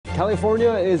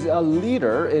California is a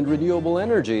leader in renewable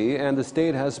energy, and the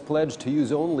state has pledged to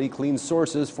use only clean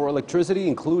sources for electricity,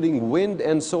 including wind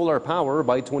and solar power,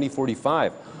 by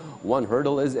 2045. One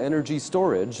hurdle is energy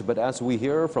storage, but as we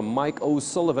hear from Mike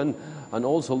O'Sullivan, an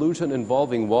old solution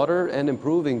involving water and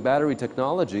improving battery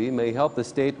technology may help the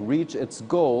state reach its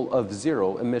goal of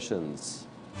zero emissions.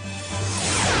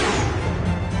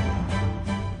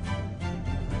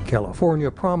 California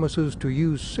promises to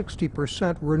use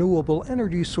 60% renewable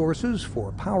energy sources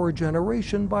for power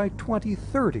generation by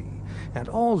 2030 and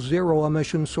all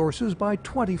zero-emission sources by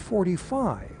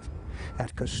 2045.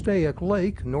 At Castaic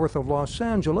Lake, north of Los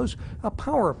Angeles, a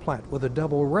power plant with a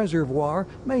double reservoir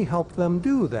may help them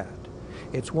do that.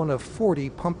 It's one of 40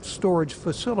 pumped storage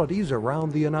facilities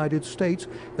around the United States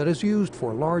that is used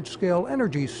for large-scale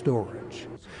energy storage.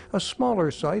 A smaller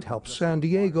site helps San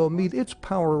Diego meet its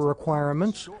power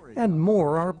requirements, and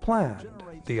more are planned.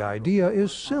 The idea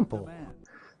is simple.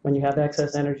 When you have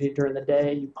excess energy during the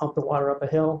day, you pump the water up a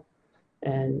hill,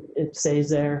 and it stays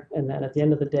there, and then at the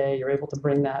end of the day, you're able to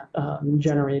bring that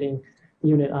generating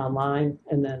unit online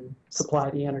and then supply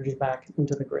the energy back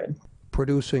into the grid.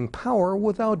 Producing power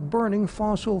without burning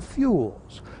fossil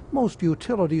fuels. Most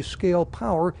utility-scale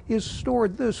power is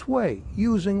stored this way,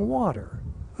 using water.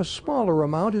 A smaller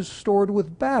amount is stored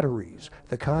with batteries,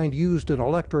 the kind used in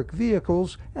electric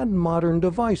vehicles and modern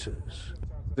devices.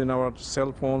 In our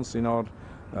cell phones, in our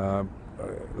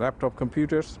laptop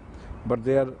computers, but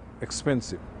they are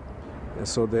expensive.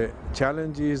 So the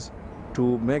challenge is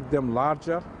to make them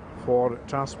larger for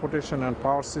transportation and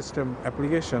power system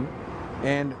application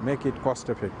and make it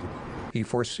cost-effective. He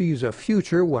foresees a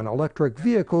future when electric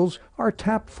vehicles are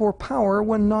tapped for power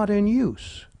when not in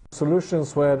use.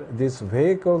 Solutions where these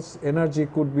vehicles' energy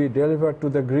could be delivered to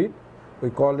the grid, we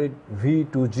call it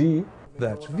V2G.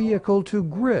 That's vehicle to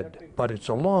grid, but it's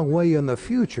a long way in the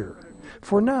future.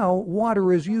 For now,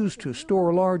 water is used to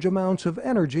store large amounts of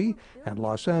energy, and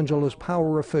Los Angeles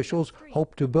power officials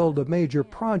hope to build a major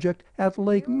project at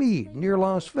Lake Mead near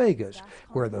Las Vegas,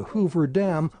 where the Hoover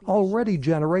Dam already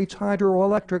generates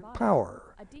hydroelectric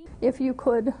power. If you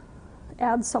could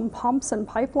add some pumps and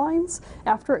pipelines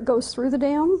after it goes through the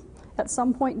dam, at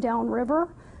some point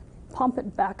downriver, pump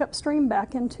it back upstream,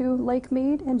 back into Lake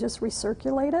Mead, and just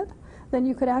recirculate it, then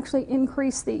you could actually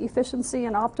increase the efficiency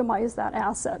and optimize that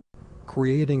asset.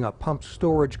 Creating a pumped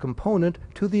storage component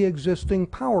to the existing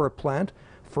power plant,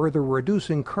 further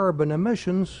reducing carbon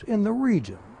emissions in the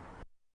region.